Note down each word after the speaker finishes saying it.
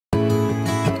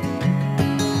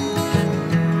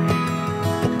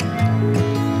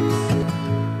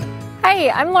Hi,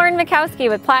 I'm Lauren Mikowski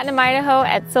with Platinum Idaho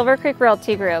at Silver Creek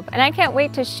Realty Group, and I can't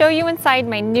wait to show you inside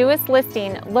my newest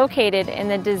listing located in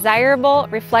the desirable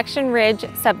Reflection Ridge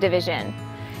subdivision.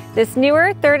 This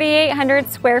newer 3,800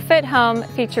 square foot home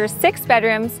features 6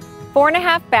 bedrooms,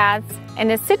 4.5 baths,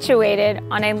 and is situated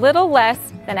on a little less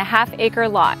than a half-acre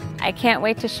lot. I can't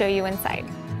wait to show you inside.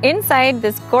 Inside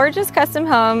this gorgeous custom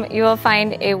home, you will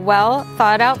find a well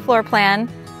thought out floor plan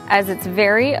as it's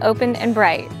very open and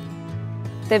bright.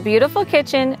 The beautiful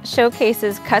kitchen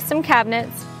showcases custom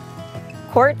cabinets,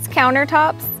 quartz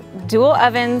countertops, dual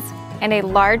ovens, and a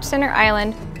large center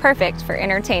island perfect for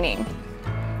entertaining.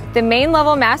 The main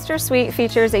level master suite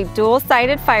features a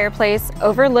dual-sided fireplace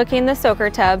overlooking the soaker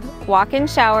tub, walk-in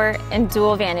shower, and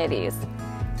dual vanities.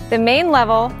 The main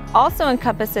level also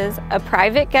encompasses a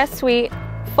private guest suite,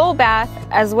 full bath,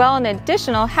 as well as an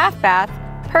additional half bath,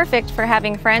 perfect for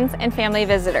having friends and family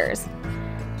visitors.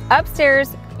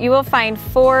 Upstairs, you will find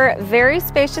 4 very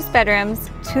spacious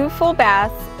bedrooms, 2 full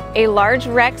baths, a large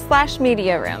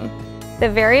rec/media room. The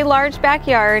very large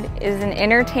backyard is an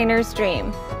entertainer's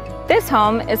dream. This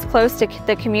home is close to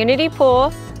the community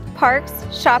pool, parks,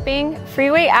 shopping,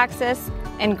 freeway access,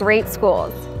 and great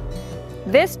schools.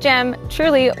 This gem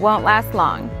truly won't last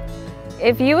long.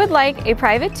 If you would like a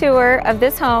private tour of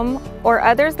this home or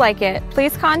others like it,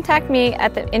 please contact me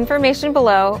at the information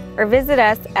below or visit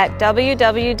us at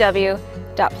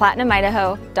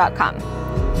www.platinumidaho.com.